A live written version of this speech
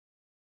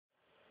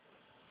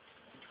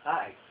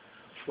Hi,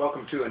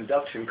 welcome to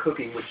Induction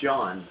Cooking with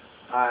John.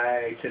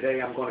 Today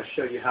I'm going to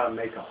show you how to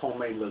make a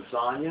homemade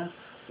lasagna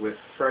with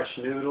fresh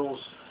noodles,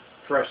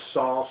 fresh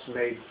sauce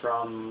made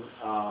from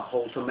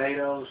whole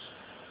tomatoes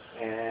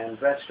and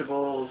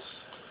vegetables,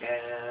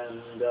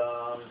 and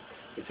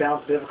it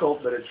sounds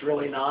difficult, but it's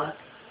really not,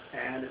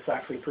 and it's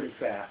actually pretty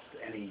fast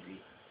and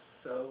easy.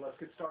 So let's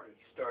get started.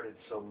 Started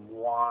some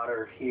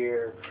water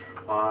here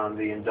on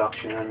the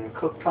induction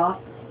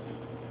cooktop.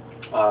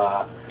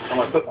 I'm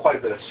going to put quite a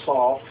bit of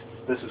salt.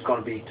 This is going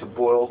to be to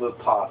boil the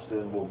pasta,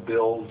 and we'll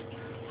build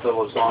the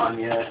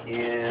lasagna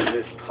in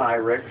this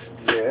Pyrex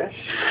dish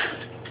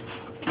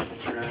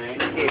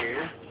right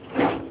here.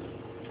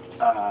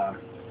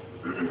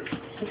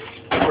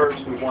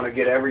 First, we want to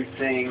get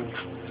everything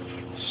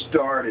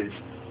started.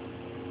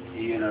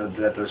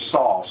 The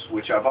sauce,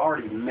 which I've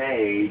already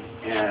made,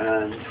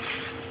 and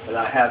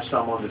I have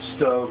some on the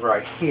stove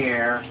right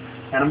here.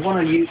 And I'm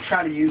going to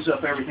try to use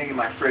up everything in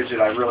my fridge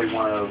that I really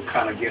want to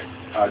kind of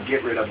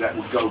get rid of that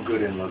would go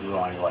good in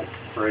lasagna. Like,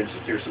 for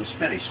instance, here's some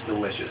spinach,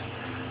 delicious.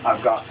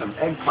 I've got some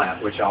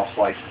eggplant, which I'll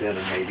slice thin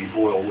and maybe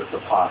boil with the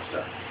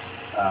pasta.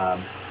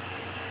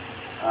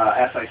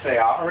 As I say,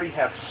 I already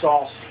have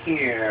sauce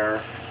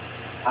here.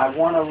 I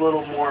want a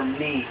little more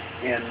meat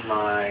in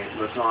my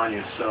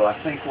lasagna, so I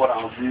think what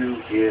I'll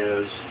do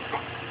is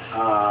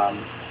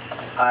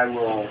I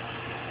will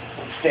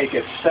take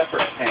a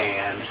separate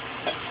pan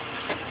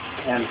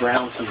and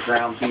brown some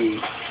ground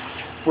beef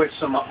with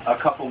a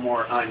couple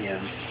more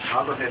onions.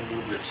 I'll go ahead and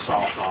move this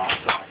sauce off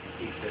so I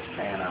can heat this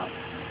pan up.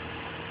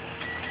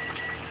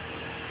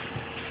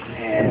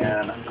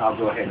 And I'll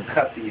go ahead and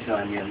cut these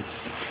onions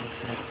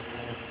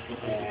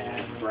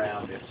and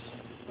brown this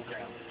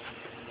ground beef.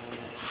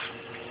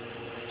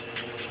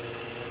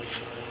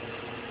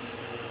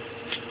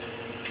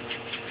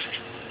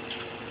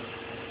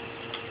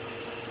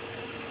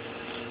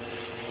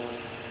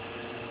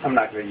 I'm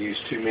not going to use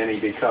too many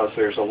because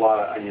there's a lot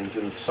of onions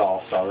in the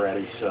sauce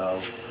already, so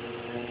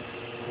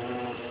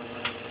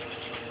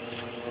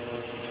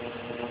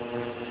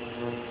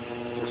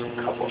just a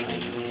couple of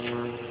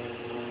onions.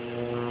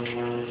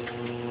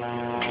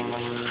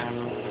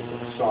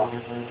 Soft.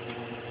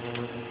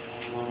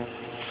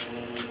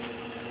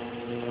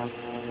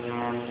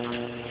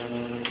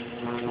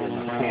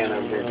 The pan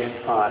over there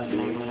gets hot.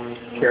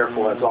 Be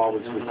careful, as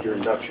always, with your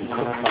induction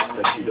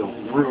cooktop that you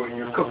don't ruin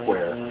your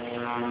cookware.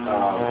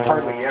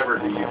 Hardly ever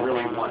do you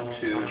really want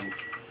to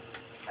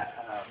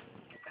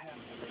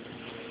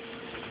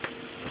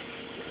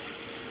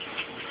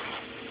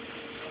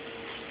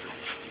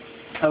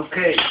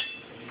Okay,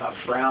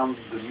 I've browned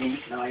the meat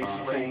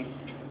nicely.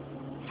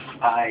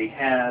 I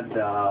had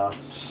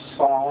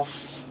sauce,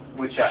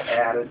 which I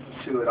added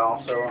to it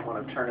also. I'm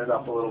going to turn it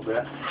up a little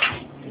bit.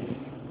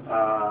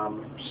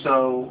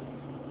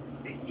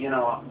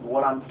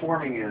 What I'm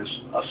forming is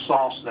a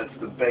sauce that's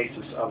the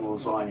basis of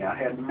lasagna. I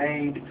had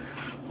made,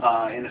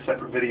 in a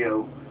separate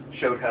video,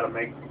 showed how to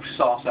make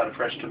sauce out of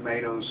fresh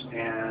tomatoes,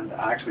 and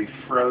I actually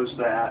froze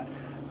that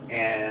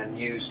and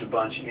used a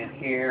bunch in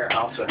here. I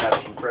also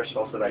have some fresh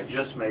sauce that I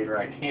just made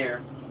right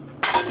here.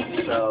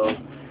 So,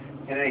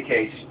 in any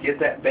case, get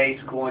that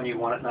base going. You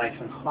want it nice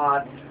and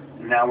hot.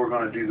 And now we're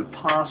going to do the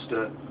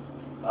pasta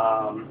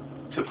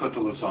to put the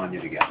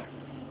lasagna together.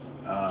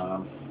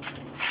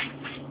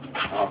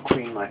 I'll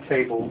clean my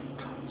table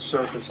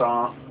surface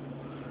off.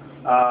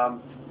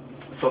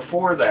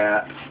 Before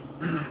that,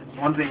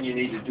 one thing you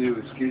need to do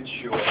is get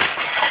your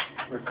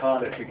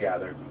ricotta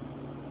together.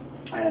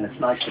 And it's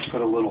nice to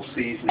put a little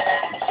seasoning,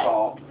 some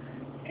salt,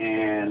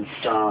 and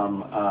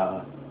some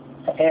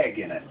egg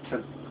in it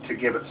to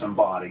give it some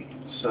body.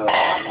 So,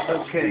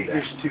 okay,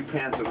 here's 2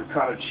 pans of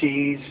ricotta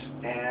cheese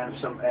and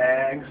some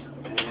eggs.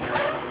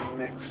 And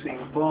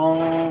mixing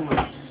bowl.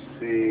 Let's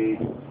see.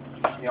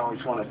 You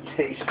always want to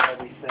taste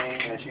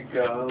everything as you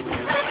go.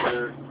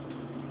 Insert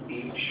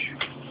each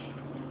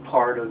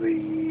part of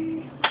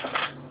the.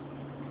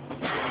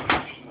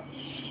 Let's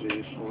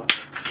see. So let's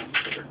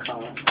put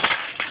ricotta.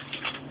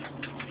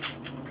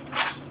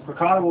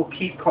 Ricotta will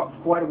keep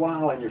quite a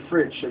while in your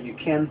fridge, so you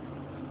can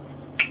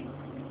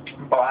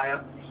buy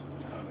it.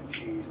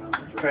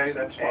 Okay,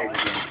 that's fine.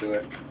 Eggs into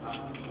it.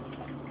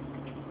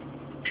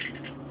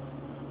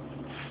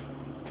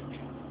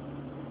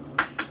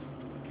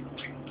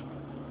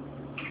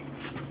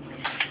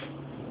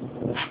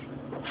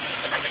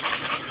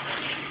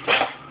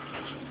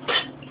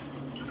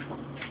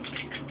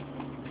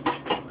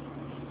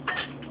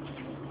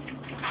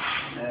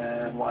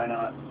 And why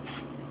not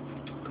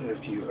put a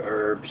few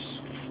herbs?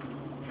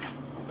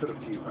 Put a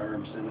few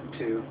herbs in it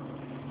too.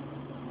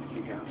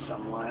 You got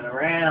some lying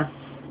around.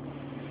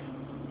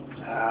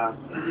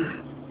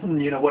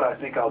 What I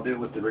think I'll do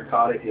with the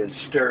ricotta is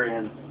stir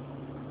in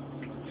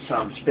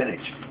some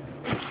spinach.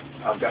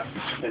 I've got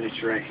some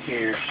spinach right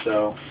here,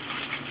 so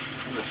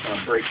I'm just going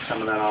to break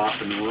some of that off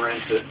and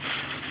rinse it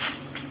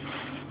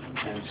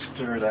and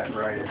stir that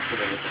right into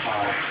the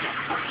ricotta.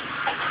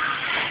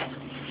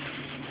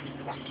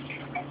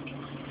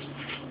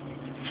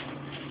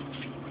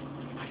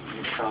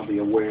 You're probably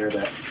aware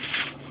that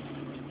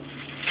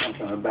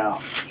something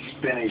about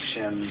spinach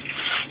and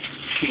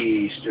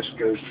cheese just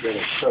goes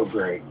together so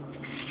great.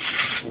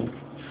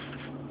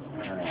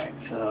 Alright,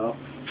 so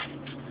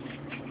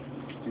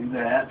do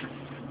that.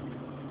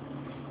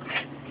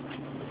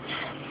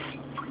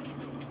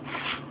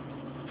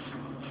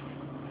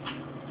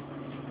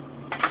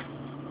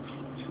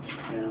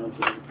 Pounds of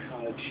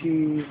ricotta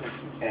cheese and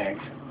some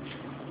eggs.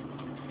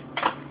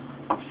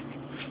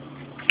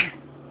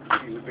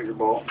 Use a bigger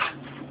bowl.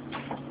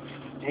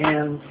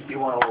 And you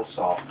want a little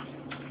salt.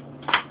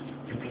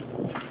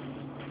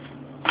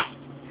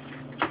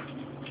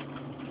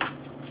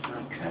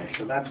 Okay,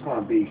 so that's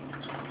going to be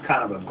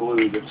kind of a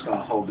glue that's going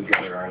to hold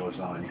together our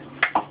lasagna.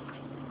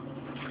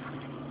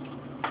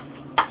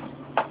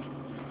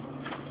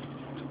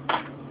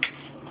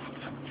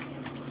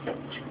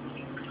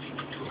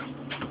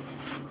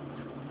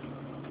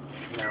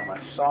 Now my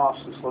sauce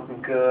is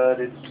looking good.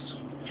 It's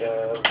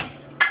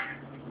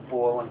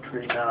boiling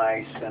pretty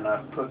nice, and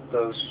I've put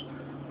those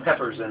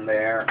peppers in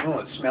there. Oh,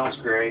 it smells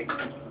great.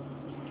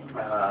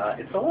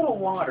 It's a little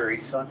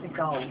watery, so I think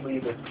I'll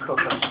leave it cook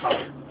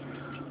uncovered.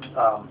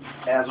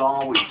 As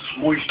always,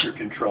 moisture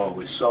control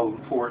is so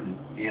important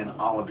in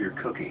all of your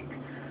cooking.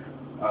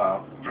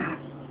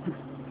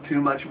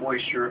 Too much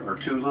moisture or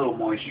too little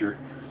moisture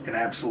can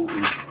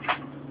absolutely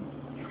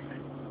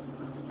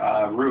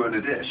ruin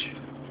a dish.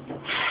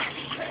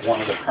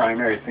 One of the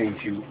primary things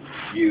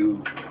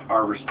you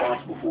are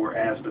responsible for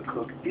as the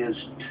cook is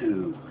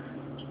to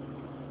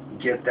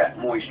get that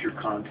moisture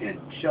content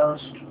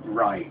just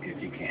right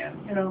if you can.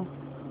 You know,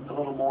 a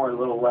little more, a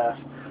little less,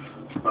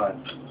 but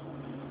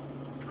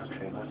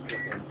okay, let's go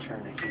ahead and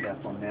turn the heat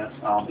up on this.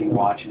 I'll be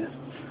watching it.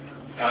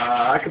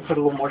 I could put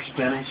a little more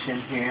spinach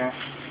in here.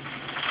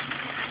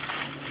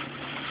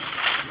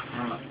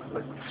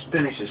 The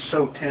spinach is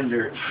so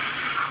tender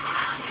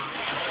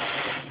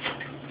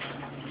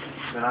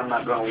that I'm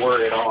not going to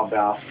worry at all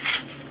about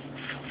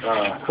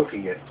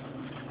cooking it.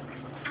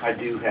 I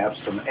do have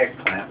some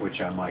eggplant which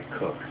I might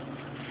cook,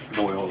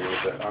 boil a little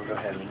bit. I'll go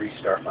ahead and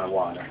restart my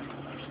water.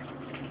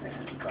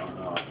 And it's gone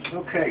off.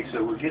 Okay,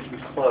 so we're getting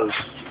close.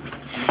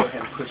 I'm going to go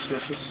ahead and push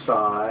this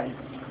aside.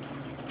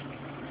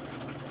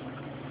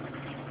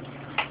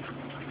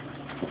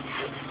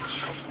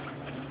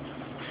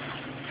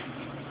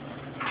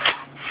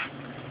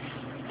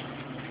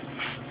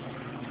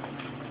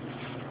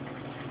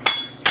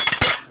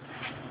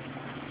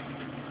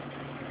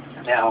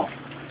 Now,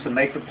 to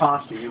make the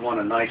pasta, you want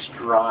a nice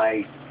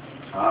dry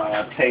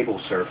table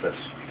surface.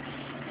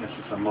 This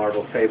is a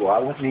marble table. I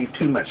wouldn't need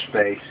too much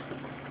space,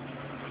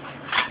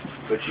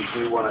 but you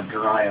do want to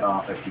dry it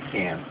off if you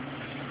can.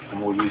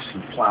 And we'll use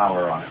some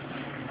flour on it.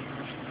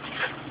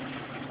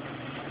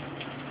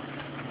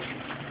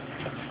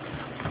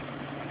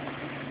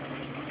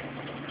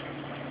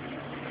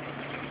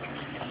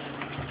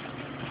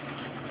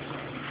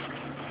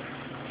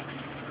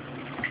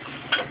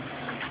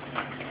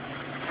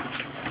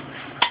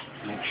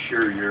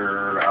 Sure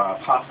your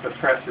pasta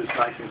press is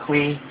nice and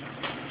clean.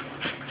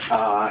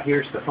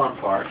 Here's the fun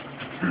part.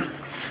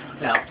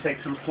 Now take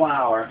some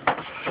flour,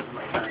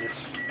 turn this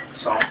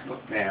sauce book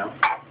down,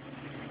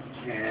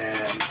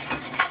 and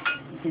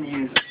you can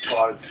use a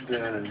slotted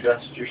spoon and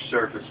dust your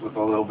surface with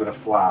a little bit of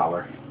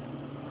flour.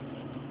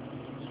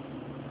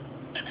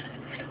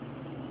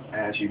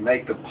 As you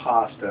make the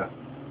pasta,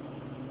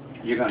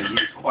 you're going to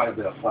use quite a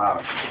bit of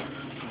flour.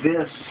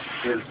 This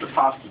is the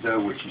pasta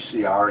dough which you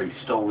see I already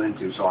stole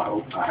into, so I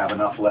hope I have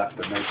enough left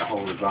to make a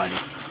whole lasagna.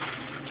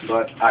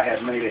 But I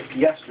had made it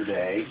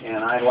yesterday,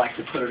 and I like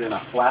to put it in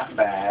a flat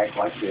bag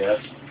like this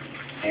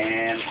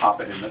and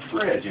pop it in the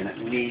fridge. And it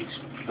needs,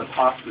 the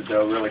pasta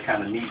dough really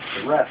kind of needs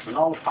to rest. And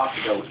all the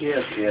pasta dough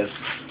is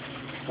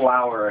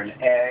flour and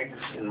eggs.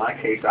 In my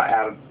case, I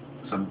added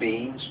some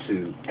beans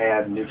to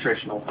add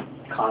nutritional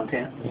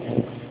content.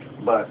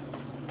 But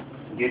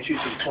get you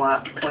some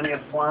plenty of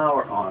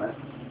flour on it.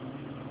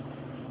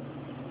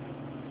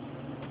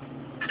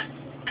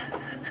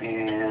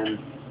 And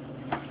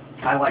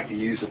I like to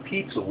use a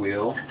pizza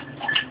wheel.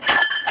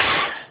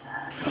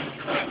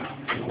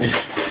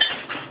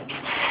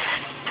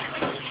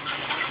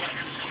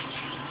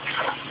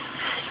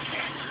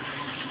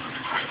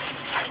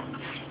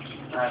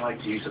 I like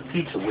to use a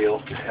pizza wheel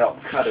to help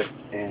cut it,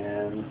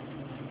 and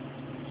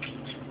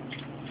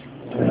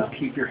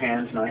keep your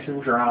hands nice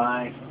and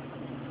dry.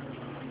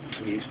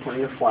 Use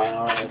plenty of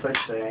flour, as I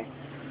say.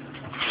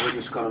 We're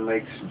just going to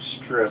make some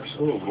strips.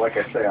 Ooh, like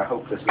I say, I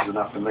hope this is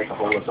enough to make a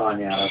whole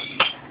lasagna out of.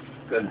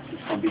 Goodness,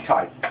 it's going to be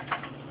tight.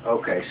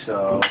 Okay,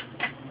 so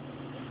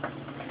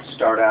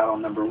start out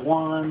on number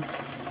 1.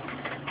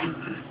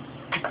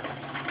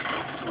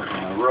 We're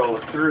going to roll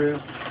it through,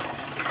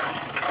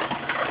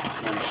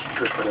 one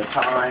strip at a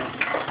time.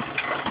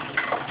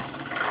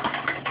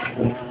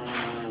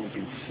 And you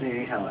can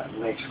see how that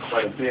makes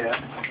quite a bit.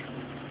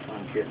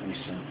 I'm getting me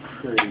some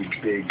pretty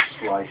big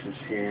slices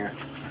here.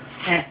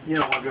 You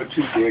don't want to go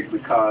too big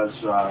because,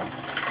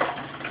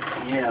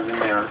 then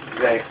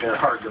they're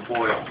hard to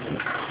boil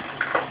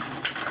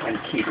and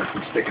keep them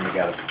from sticking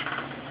together.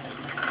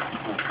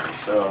 Okay,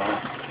 so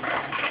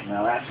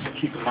Now that's,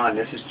 keep in mind,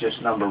 this is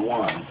just number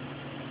one.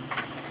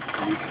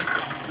 You can,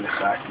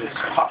 this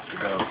pasta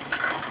dough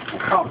will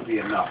probably be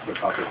enough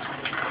because it's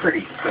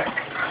pretty thick.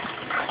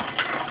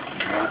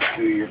 You run it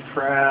through your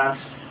press.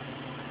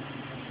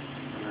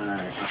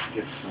 Alright, let's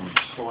get some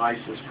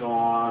slices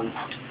going.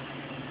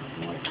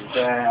 Like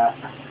that.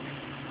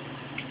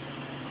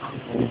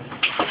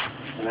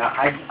 Now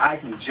I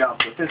can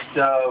jump with this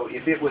dough.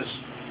 If it was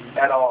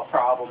at all a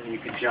problem, you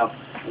could jump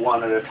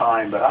one at a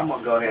time, but I'm going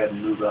to go ahead and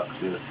move up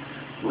to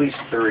at least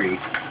 3.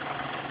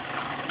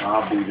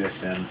 I'll do this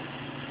in,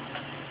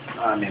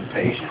 I'm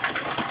impatient.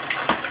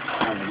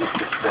 I'm going to get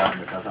this done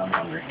because I'm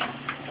hungry.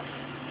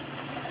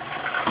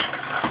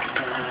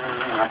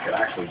 I could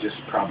actually just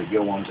probably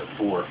go on to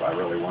 4 if I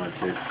really wanted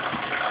to.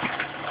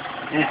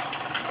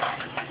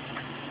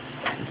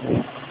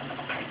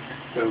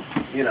 So,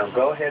 you know,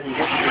 go ahead and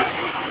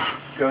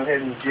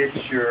get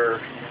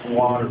your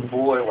water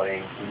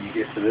boiling when you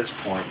get to this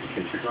point,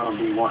 because you're going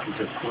to be wanting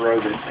to throw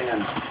this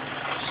in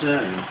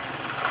soon.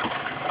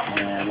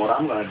 And what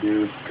I'm going to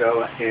do is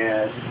go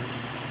ahead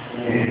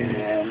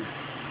and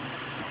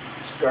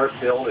start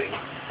building.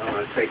 I'm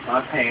going to take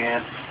my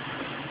pan,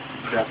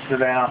 dust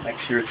it out, make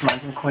sure it's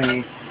nice and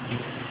clean.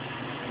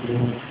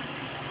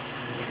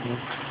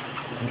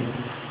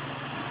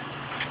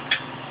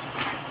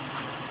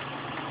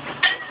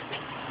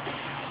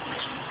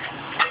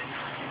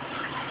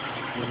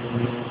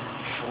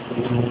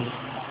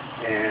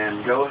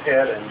 And go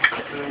ahead and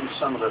move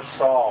some of the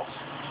sauce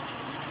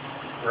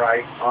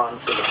right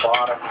onto the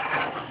bottom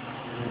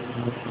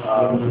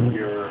of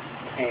your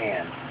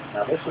pan.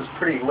 Now this is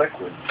pretty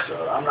liquid,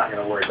 so I'm not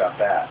going to worry about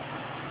that.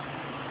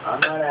 I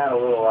might add a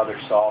little other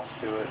sauce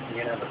to it.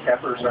 You know, the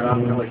peppers are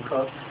not really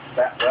cooked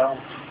that well.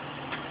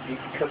 You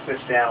can cook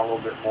this down a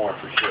little bit more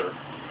for sure.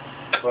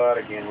 But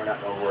again, we're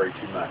not going to worry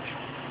too much.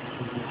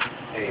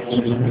 Hey, it's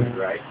just good,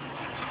 right?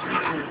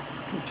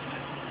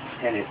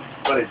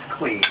 But it's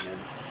clean and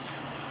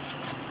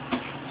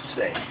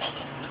safe.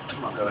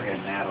 I'm going to go ahead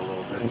and add a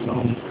little bit of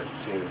sauce to it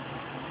too.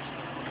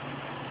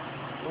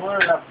 You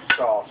want enough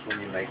sauce when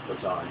you make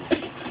lasagna.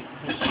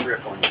 Just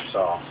drip on your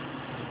sauce.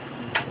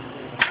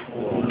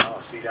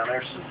 Oh, see down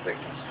there's some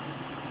thickness.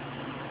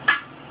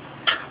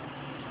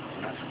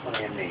 That's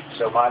plenty of meat.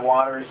 So my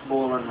water is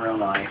boiling real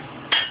nice.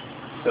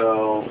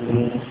 So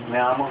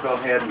now I'm going to go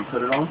ahead and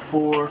put it on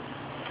 4.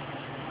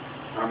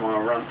 I'm going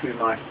to run through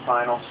my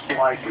final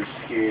slices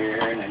here,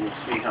 and then you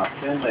see how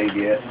thin they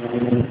get.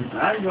 And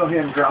I can go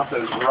ahead and drop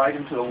those right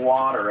into the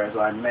water as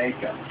I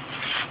make them.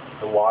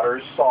 The water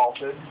is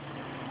salted.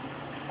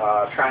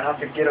 Try not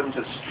to get them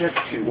to stick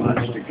too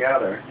much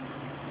together.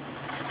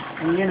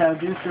 And, you know,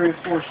 do 3 or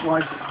 4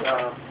 slices,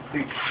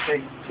 big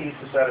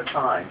pieces at a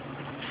time.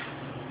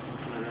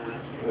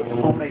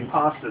 Homemade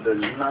pasta does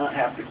not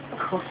have to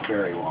cook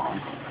very long.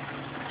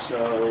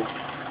 So,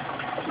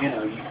 you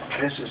know,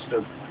 this is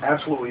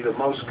absolutely the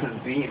most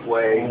convenient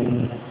way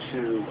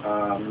to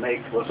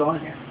make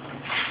lasagna.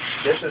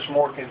 This is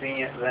more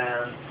convenient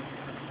than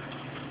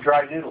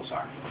dry noodles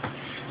are.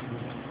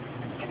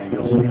 And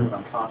you'll see what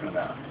I'm talking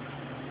about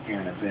here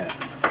in a bit.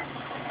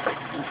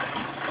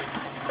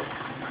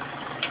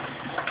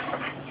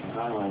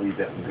 I'm going to leave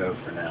that and go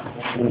for now.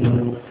 I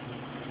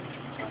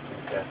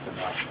think that's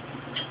enough.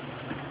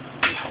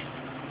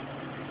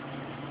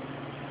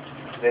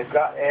 They've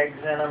got eggs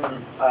in them,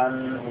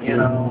 and you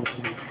know,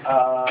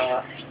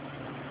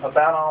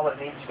 about all that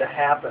needs to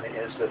happen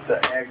is that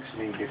the eggs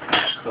need to kind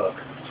of cook.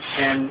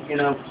 And, you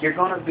know, you're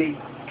going to be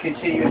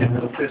continuing to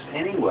cook this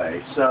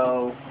anyway,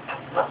 so,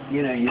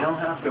 you know, you don't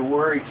have to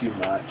worry too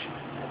much.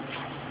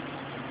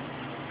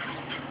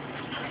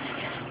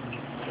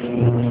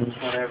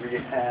 Whatever you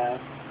have.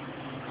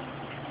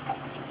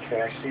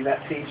 Okay, see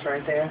that piece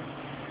right there?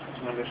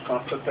 I'm just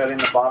going to put that in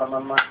the bottom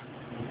of my,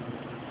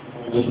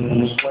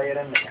 just lay it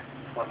in there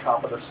on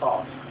top of the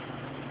sauce.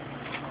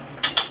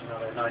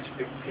 Another nice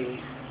big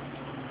piece.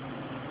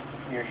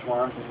 Here's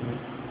one.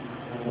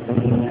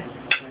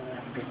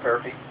 That'd be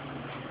perfect.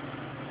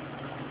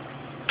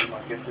 I'm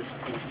going to get this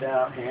piece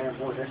out here.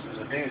 Boy, this is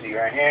a doozy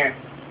right here.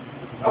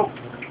 Oh,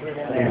 get it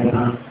in there.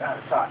 Oh, God,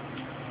 it's hot.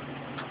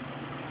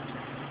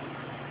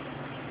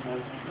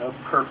 No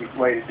perfect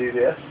way to do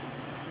this.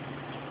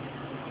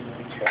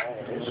 Okay,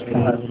 it is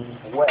kind of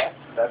wet.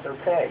 That's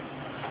okay.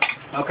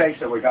 Okay,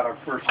 so we got our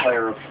first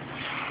layer of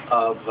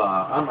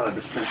I'm going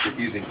to dispense with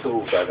using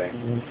tools, I think.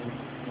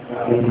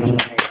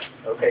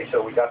 Okay,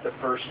 so we got the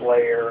first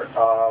layer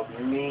of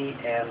meat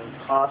and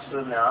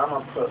pasta. Now I'm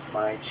going to put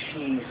my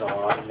cheese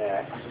on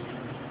next,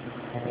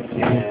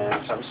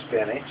 and some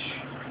spinach.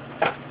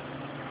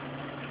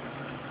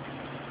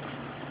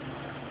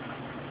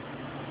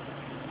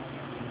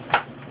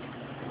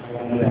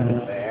 Put that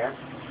in there.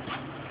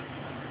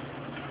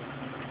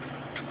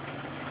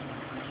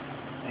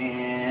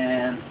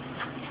 And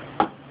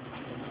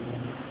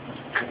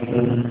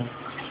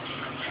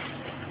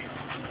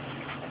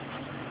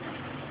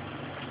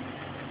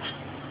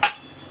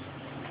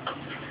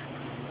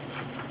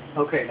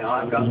Okay, now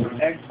I've got some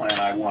eggplant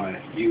I want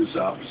to use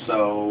up,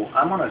 so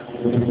I'm going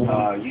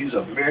to use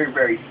a very,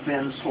 very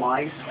thin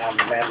slice on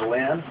the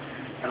mandolin,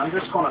 and I'm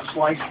just going to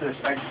slice this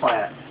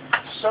eggplant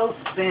so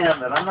thin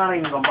that I'm not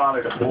even going to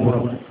bother to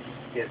boil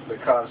it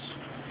because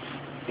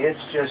it's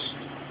just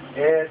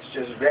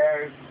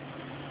very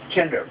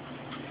tender,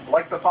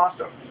 like the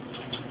pasta.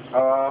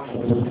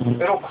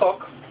 It'll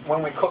cook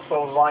when we cook the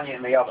lasagna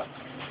in the oven.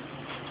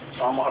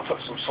 So I'm going to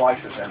put some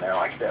slices in there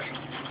like this,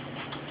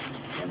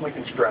 and we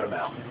can spread them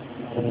out.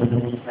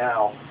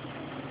 Now,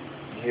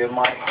 you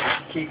might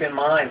keep in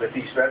mind that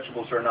these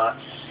vegetables are not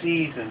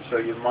seasoned, so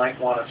you might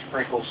want to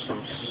sprinkle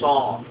some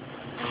salt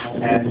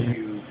as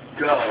you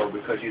go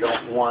because you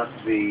don't want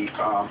the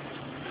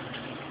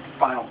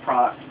final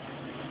product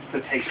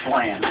to taste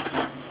bland.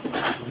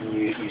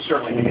 You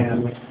certainly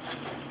can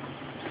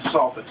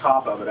salt the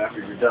top of it after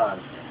you're done,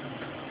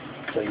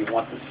 so you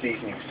want the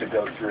seasonings to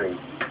go through.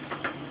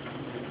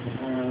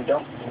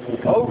 Don't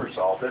over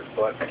salt it,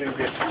 but do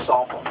get some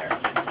salt on there.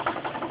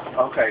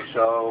 Okay,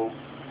 so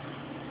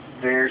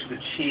there's the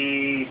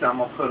cheese. I'm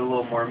going to put a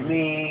little more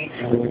meat.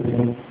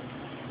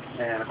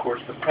 And, of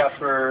course, the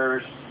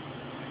peppers.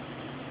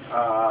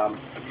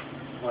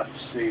 Let's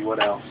see, what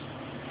else?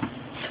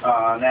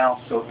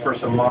 Now, so for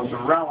some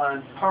mozzarella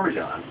and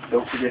Parmesan.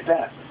 Don't forget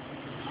that.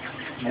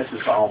 This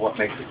is all what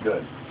makes it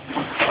good.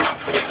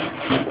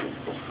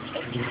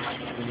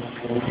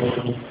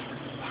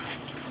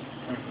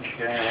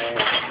 Okay,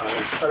 I have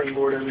a cutting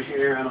board over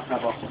here. I don't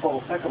have a whole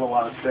heck of a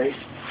lot of space,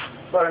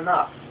 but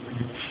enough.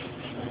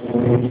 And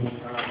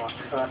I'm going to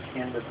cut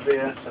into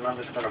this, and I'm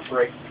just going to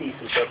break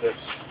pieces of this.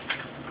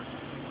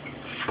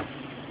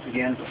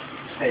 Again,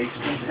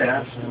 taste and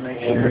test to make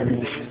sure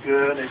everything's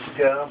good as you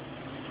go.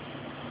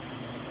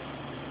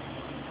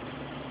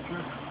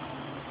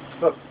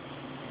 Look.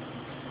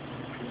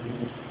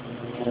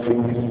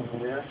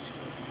 This.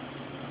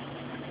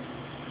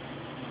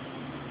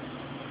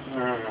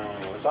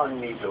 Lasagna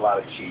needs a lot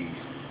of cheese.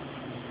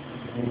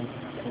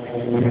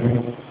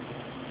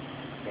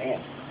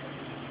 Damn.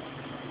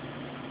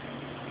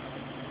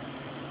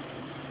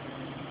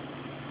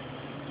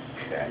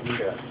 Okay,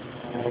 good.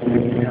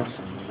 Now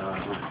some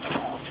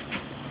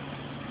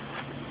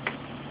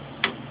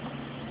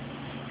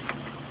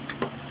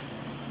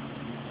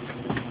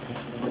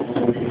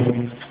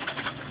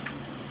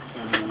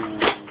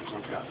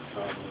I've got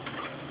some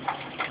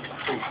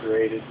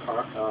refrigerated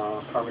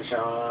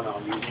Parmesan.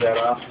 I'll use that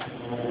up.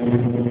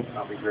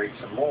 Probably grate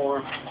some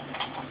more.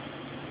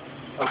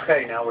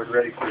 Okay, now we're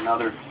ready for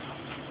another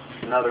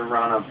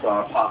run of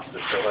pasta.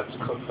 So let's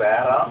cook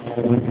that up.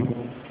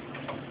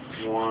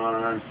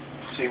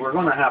 See, we're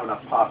going to have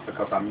enough pasta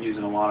because I'm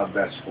using a lot of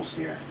vegetables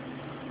here.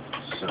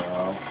 So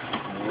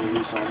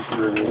these on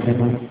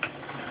through.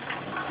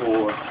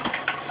 4.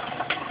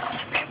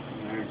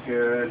 Very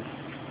good.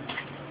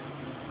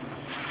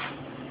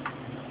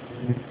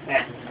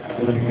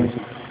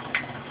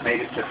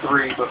 Made it to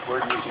 3, but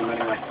we're using them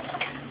anyway.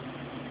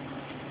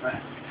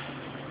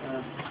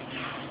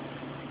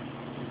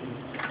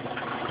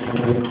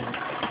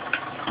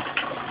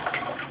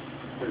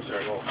 There's our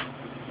little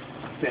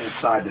thin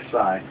side to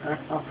side.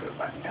 I'll put it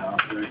back down.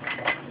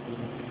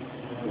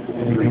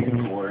 3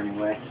 and 4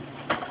 anyway.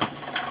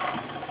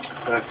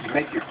 But if you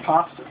make your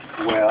pasta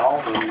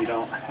well, then you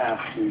don't have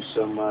to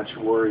so much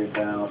worry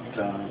about.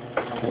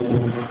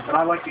 But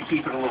I like to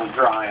keep it a little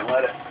dry and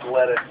let it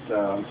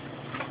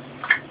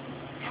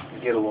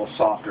get a little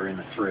softer in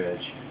the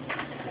fridge.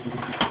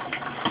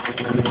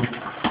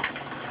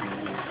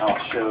 And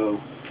I'll show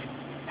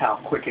how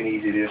quick and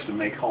easy it is to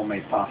make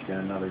homemade pasta in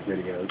another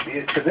video.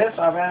 To this,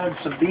 I've added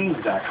some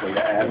beans actually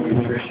to add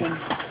nutrition,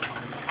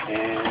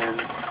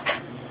 and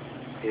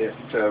it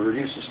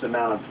reduces the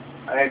amount of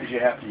eggs you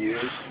have to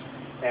use,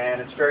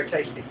 and it's very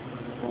tasty.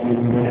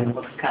 And it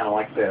looks kind of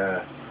like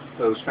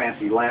those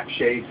fancy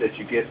lampshades that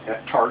you get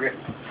at Target.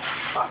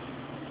 All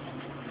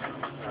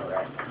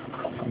right.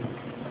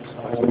 So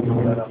let's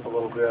pull that up a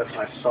little bit.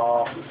 My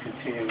sauce is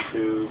continuing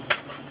to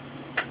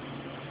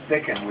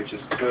thicken, which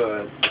is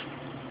good.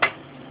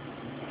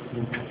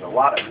 There's a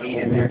lot of meat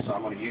in there, so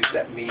I'm going to use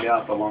that meat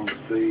up along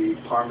with the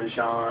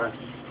Parmesan.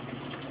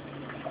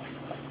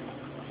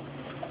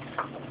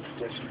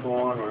 This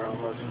going, we're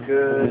almost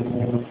good.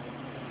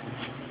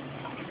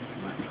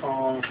 My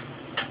tongue.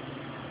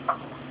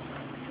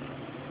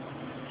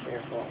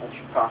 Careful, don't let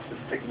your pasta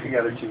stick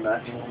together too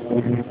much.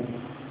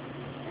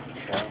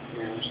 Okay,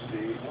 here's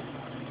the.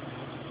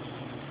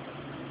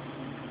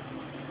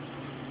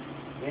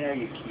 You know,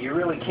 you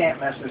really can't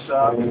mess this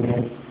up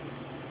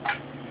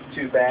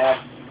too bad.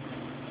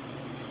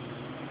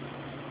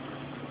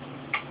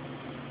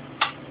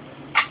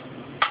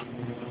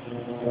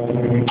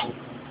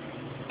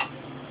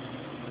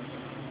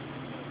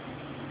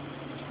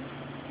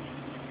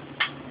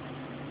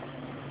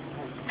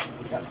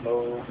 Got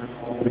low.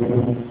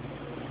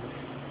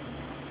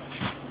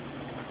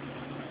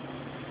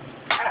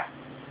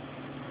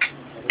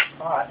 It's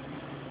hot.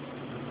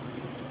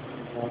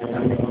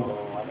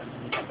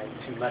 I made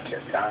too much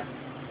this time.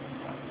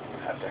 I'm going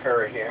to have to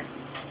hurry here.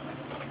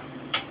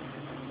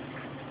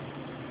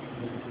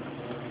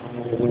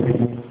 Okay,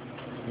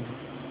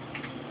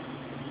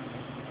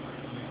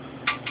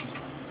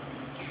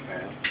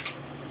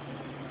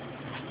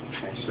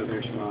 so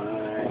there's my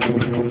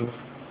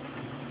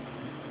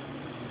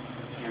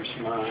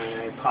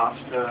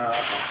pasta,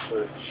 I'll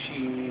put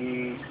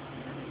cheese,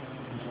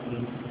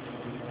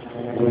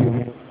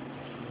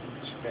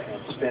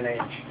 and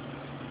spinach.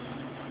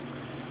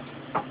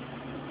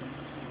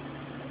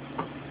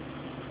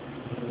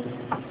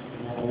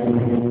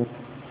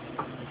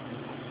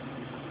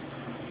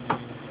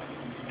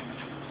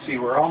 See,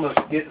 we're almost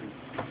getting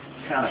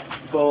kind of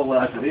full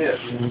as it is.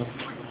 And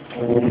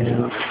I'm going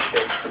to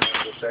take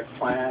this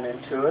eggplant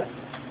into it.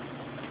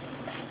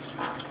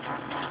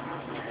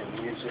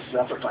 And use this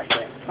up if I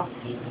can. Oh,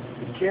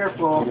 be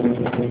careful.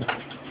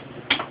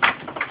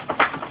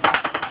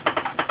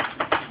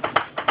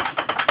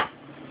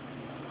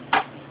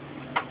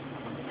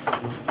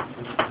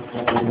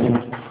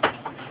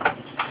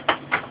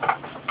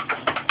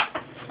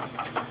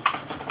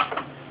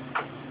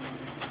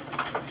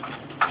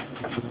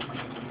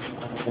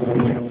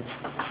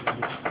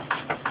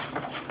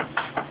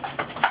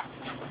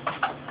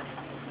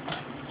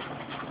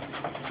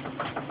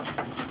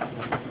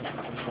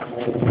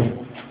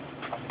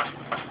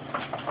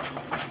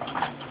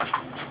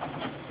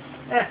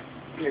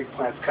 The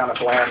eggplant's kind of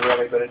bland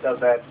really, but it does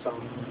add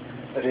some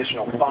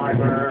additional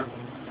fiber,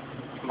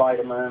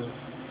 vitamin.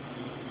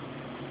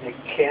 It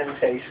can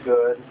taste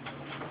good.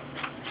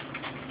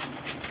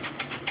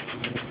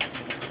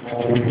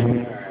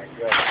 Alright,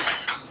 good.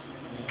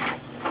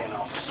 And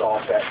I'll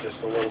salt that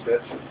just a little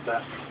bit since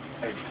that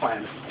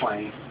eggplant is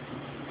plain.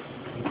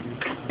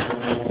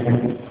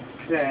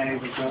 Okay,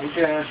 we're doing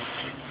good.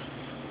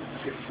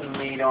 Get some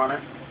meat on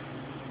it.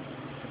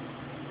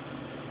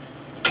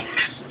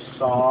 Some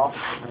salt.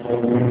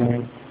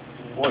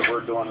 Boy,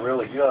 we're doing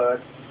really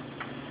good.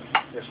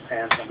 This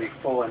pan's going to be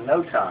full in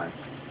no time.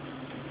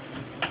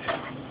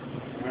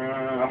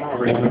 I'm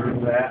going to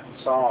reserve that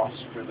sauce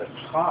for the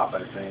top,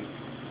 I think.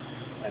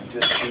 And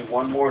just do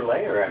one more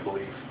layer, I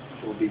believe.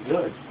 It will be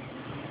good.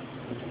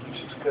 Which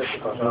is good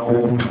because I don't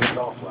want to put the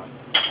sauce on.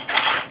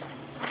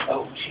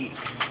 Oh, cheese.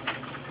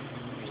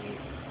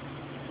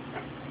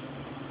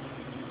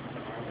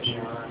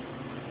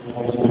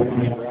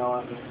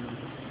 Parmesan.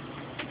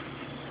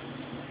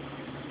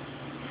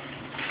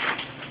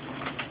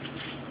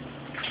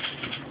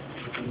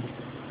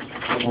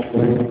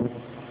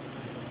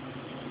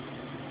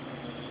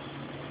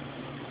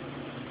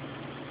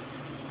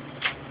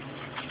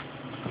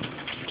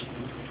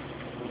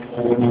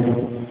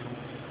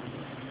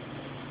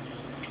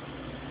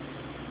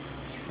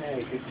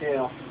 Okay, good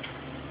deal.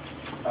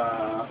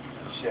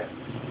 Shit.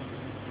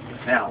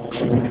 Now,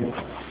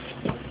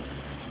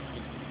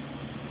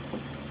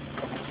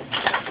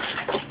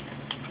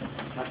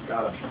 I've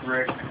got a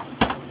brick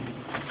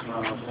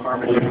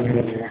Parmesan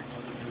in here.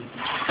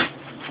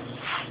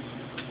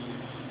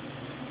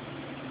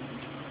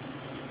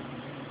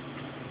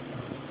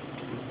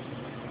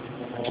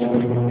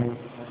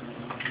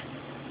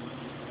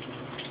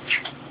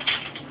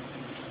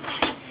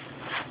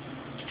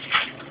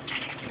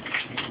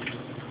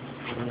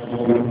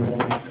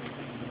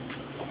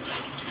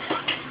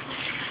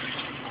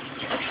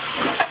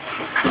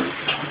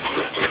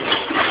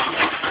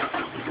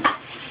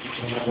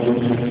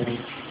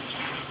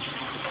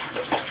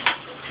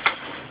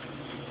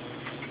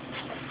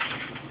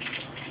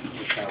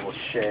 I will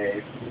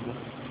shave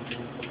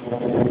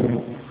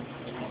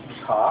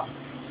top.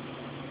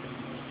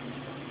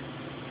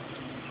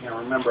 Now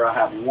remember, I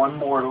have one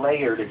more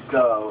layer to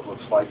go, it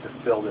looks like, to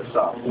fill this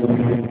up. And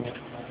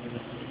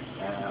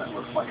it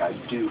looks like I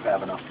do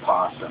have enough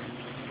pasta.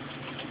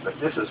 But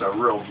this is a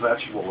real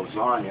vegetable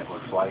lasagna, it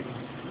looks like.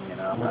 You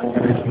know, I'm not going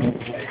to have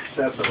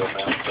excessive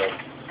amounts of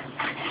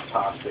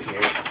pasta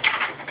here.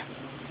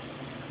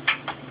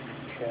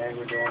 Okay,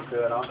 we're doing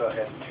good. I'll go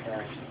ahead and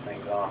turn some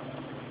things off.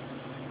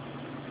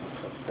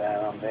 Put that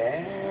on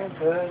there.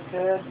 Good,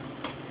 good.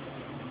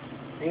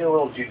 Be a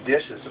little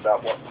judicious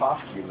about what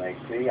pasta you make.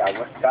 See, I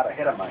got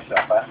ahead of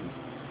myself.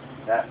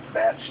 That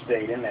batch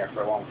stayed in there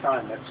for a long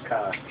time. That's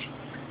kind of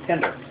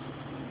tender.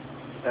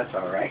 That's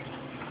all right.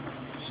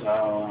 So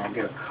I'll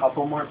get a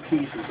couple more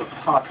pieces of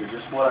pasta,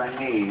 just what I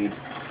need.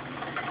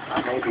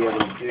 I may be able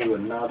to do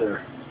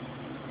another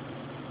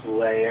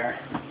layer.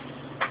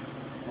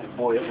 And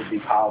boy, it would be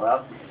piled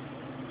up.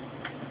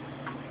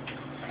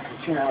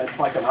 But, you know, it's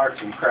like an arts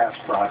and crafts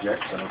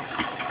project, so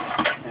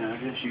you know,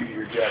 just use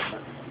your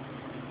judgment.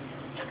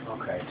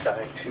 Okay, so I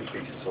think 2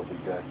 pieces will be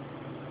good.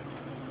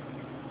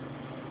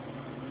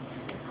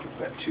 Put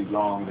that too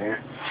long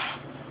there.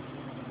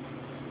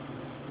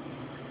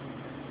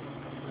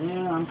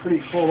 Yeah, I'm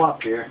pretty full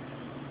up here.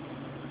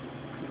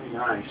 Pretty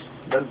nice.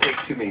 Doesn't take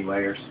too many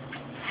layers.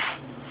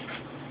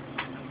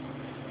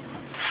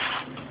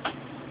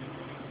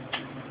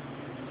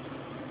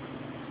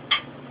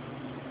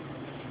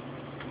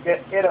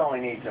 It only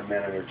needs a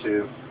minute or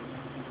two.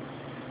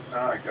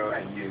 Alright, go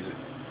ahead and use it.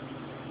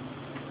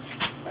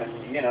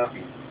 And, you know, if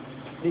you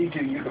need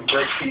to, you can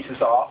break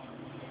pieces off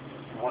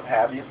and what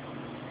have you.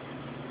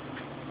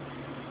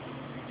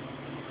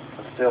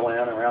 fill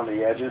in around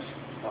the edges,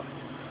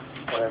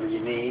 whatever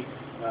you need.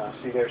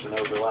 See, there's an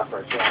overlap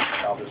right there.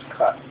 I'll just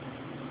cut.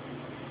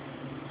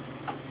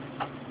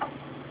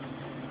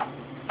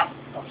 I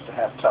must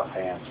have tough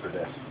hands for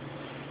this.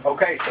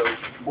 Okay, so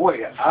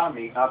boy, I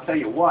mean, I'll tell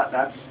you what,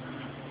 that's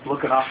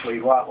looking awfully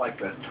a lot like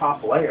the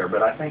top layer,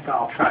 but I think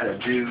I'll try to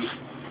do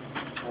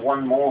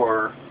one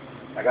more.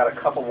 I got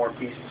a couple more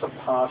pieces of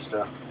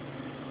pasta.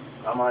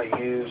 I'm going to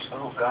use,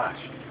 oh gosh,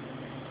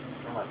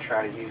 I'm going to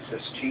try to use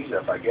this cheese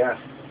up, I guess.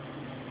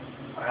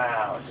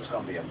 Wow, this is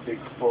going to be a big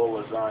full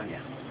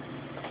lasagna.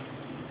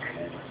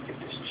 Okay, let's get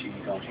this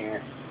cheese on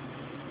here.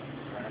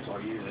 Might as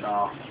well use it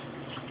all.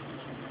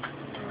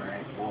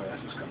 Alright, boy,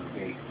 this is going to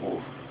be,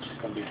 oh, this is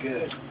going to be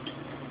good.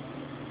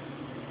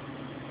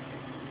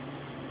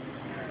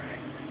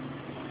 Alright.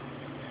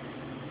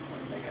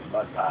 I'm making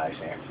mud pies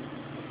here.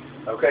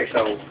 Okay,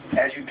 so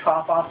as you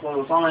top off the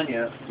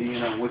lasagna, you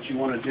know, what you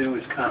want to do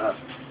is kind of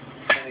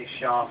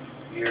finish off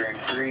your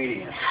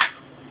ingredients.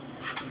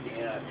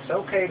 Yeah, it's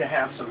okay to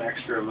have some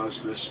extra of most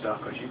of this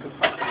stuff because you can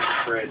put it in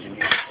the fridge and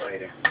use it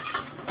later.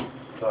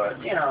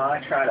 But, you know, I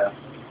try to...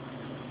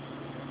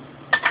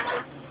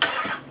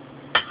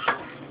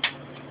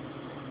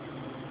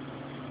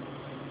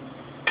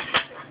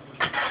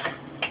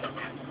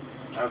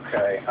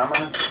 Okay, I'm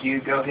going to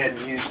go ahead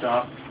and use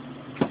up...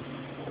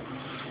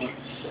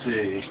 Let's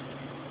see.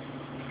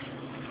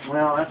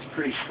 Well, that's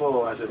pretty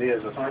full as it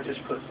is. If I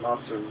just put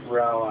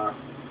mozzarella...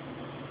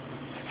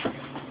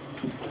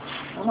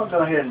 I'm going to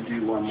go ahead and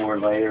do one more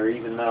layer,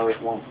 even though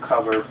it won't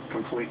cover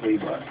completely,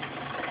 but let's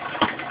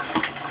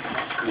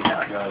see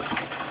how it goes.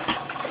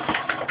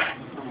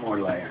 One more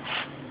layer.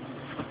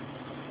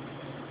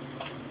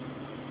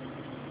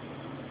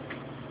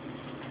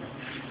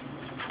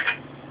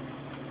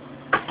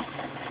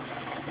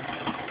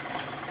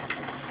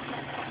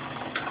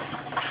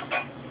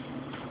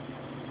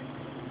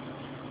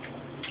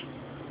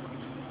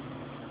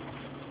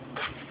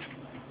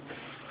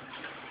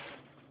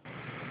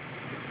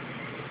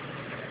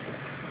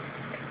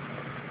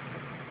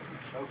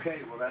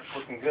 Okay, well that's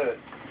looking good.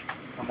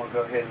 I'm going to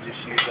go ahead and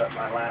just use up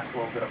my last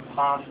little bit of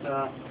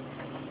pasta.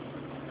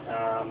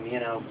 You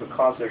know,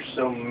 because there's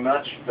so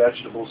much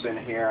vegetables in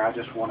here, I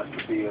just want it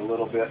to be a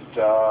little bit,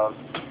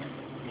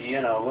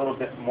 you know, a little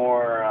bit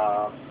more,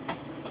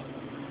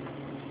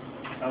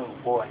 oh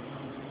boy.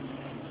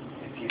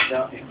 If you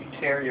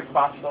tear your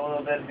pasta a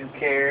little bit, who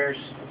cares?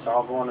 It's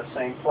all going the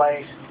same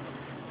place.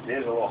 It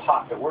is a little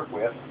hot to work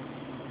with.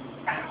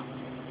 Ow.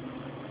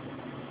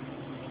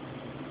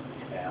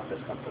 I'm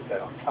just going to put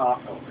that on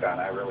top. Oh God,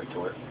 I really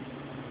tore it.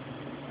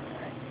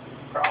 Alright,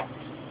 problems.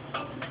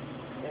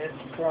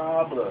 It's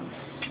problems.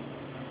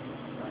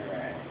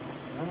 Alright.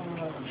 Oh,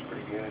 that looks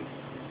pretty good.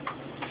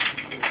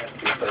 That's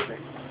pretty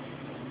perfect.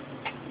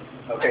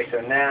 Okay, so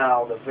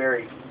now the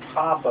very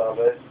top of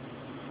it,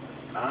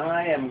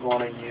 I am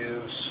going to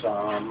use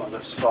some of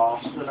the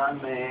sauce that I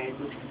made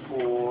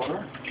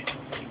before.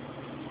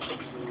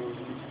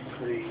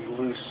 Pretty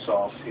loose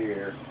sauce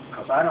here,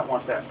 because I don't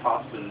want that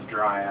pasta to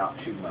dry out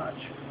too much.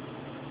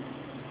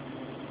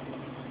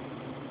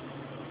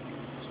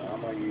 So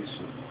I'm going to use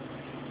some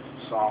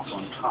sauce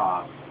on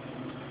top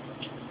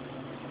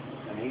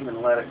and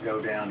even let it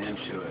go down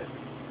into it.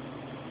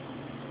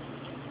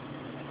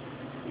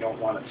 You don't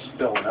want it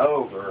spilling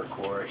over, of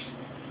course.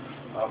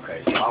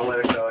 Okay, so I'll let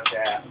it go at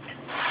that.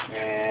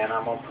 And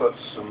I'm going to put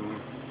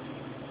some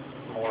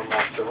more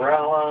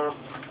mozzarella.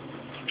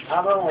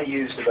 I've only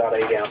used about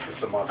 8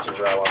 ounces of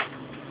mozzarella.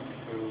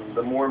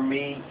 The more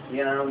meat,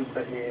 you know,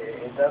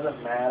 it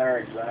doesn't matter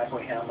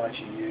exactly how much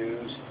you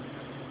use.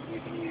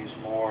 You can use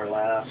more or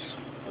less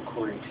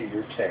according to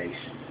your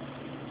taste.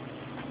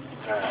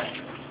 Alright.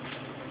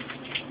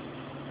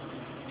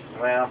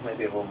 Well,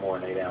 maybe a little more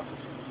than 8 ounces.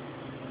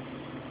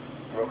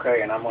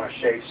 Okay, and I'm going to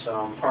shake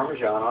some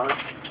Parmesan on it.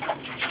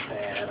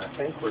 And I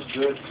think we're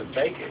good to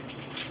bake it.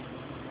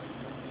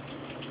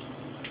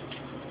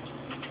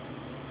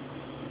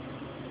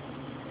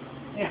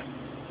 Yeah.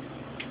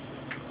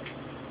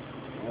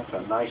 That's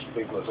a nice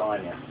big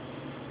lasagna.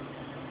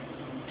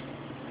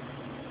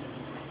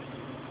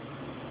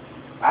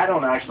 I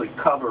don't actually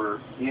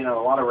cover, you know,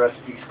 a lot of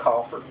recipes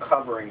call for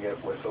covering it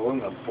with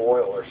aluminum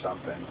foil or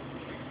something.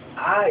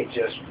 I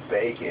just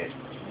bake it,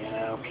 you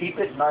know, keep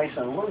it nice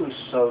and loose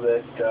so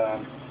that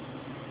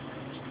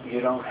you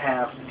don't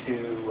have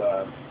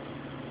to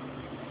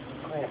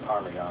lay a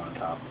Parmesan on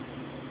top.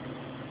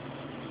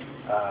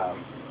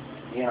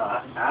 You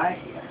know,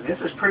 this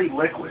is pretty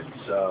liquid,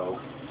 so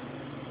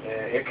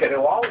it could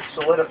always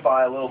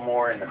solidify a little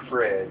more in the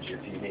fridge if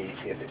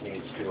it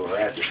needs to, or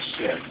as it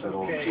sits,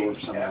 it'll absorb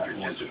some of that. After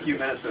just a few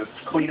minutes of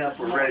cleanup,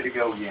 we're ready to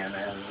go again.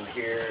 And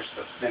here's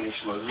the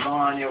finished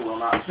lasagna. We'll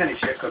not finish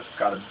it because it's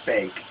got to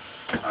bake.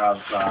 I've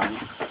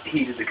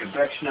heated the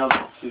convection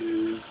oven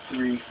to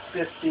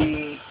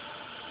 350.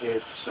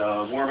 It's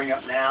warming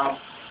up now.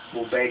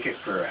 We'll bake it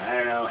for, I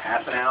don't know,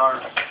 half an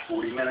hour,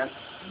 40 minutes,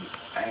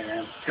 I don't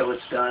know, till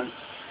it's done.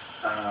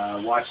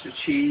 Watch the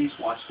cheese,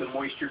 watch the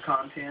moisture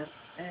content,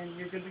 and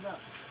you're good to go.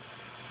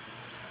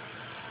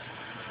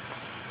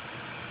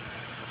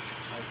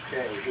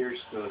 Okay, here's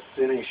the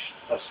finished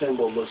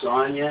assembled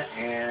lasagna,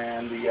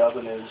 and the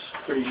oven is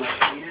pretty much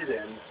heated,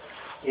 and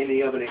in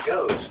the oven it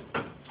goes.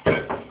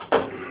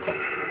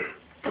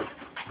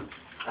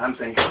 I'm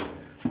thinking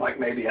like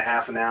maybe a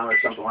half an hour or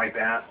something like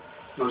that.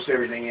 Most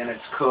everything in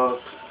it's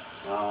cooked.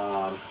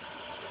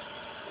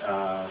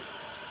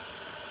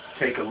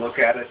 Take a look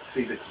at it,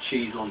 see that the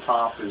cheese on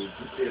top is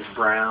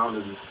brown,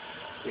 and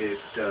if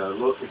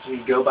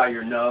you go by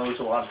your nose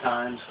a lot of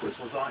times, because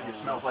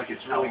lasagna smells like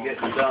it's really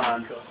getting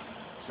done.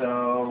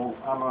 So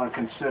I'm going to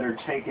consider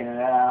taking it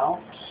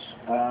out.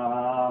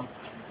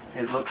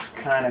 It looks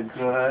kind of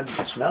good.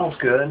 It smells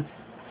good.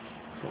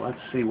 So let's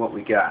see what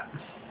we got.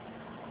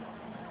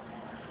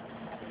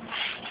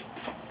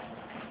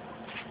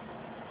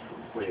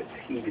 Hopefully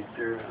it's heated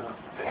through.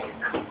 It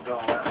cooked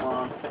all that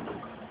long.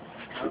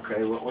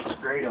 Okay, well, it looks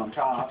great on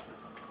top.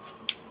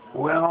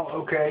 Well,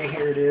 okay,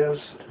 here it is.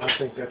 I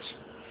think that's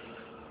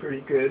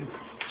pretty good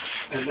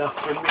enough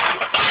for me.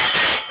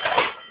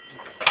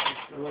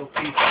 Just a little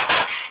piece.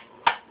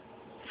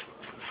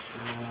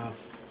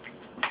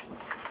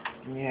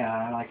 Yeah,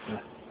 I like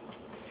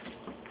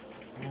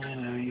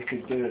you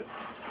could do it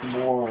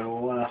more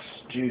or less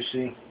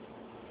juicy.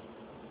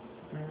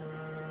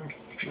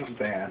 Not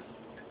bad.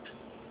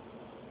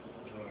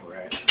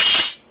 Alright.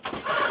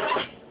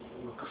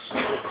 Looks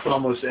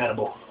almost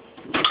edible.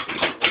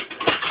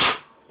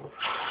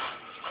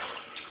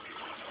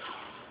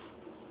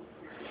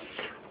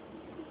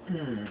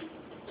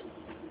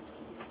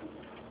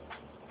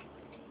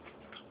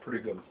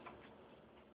 Pretty good.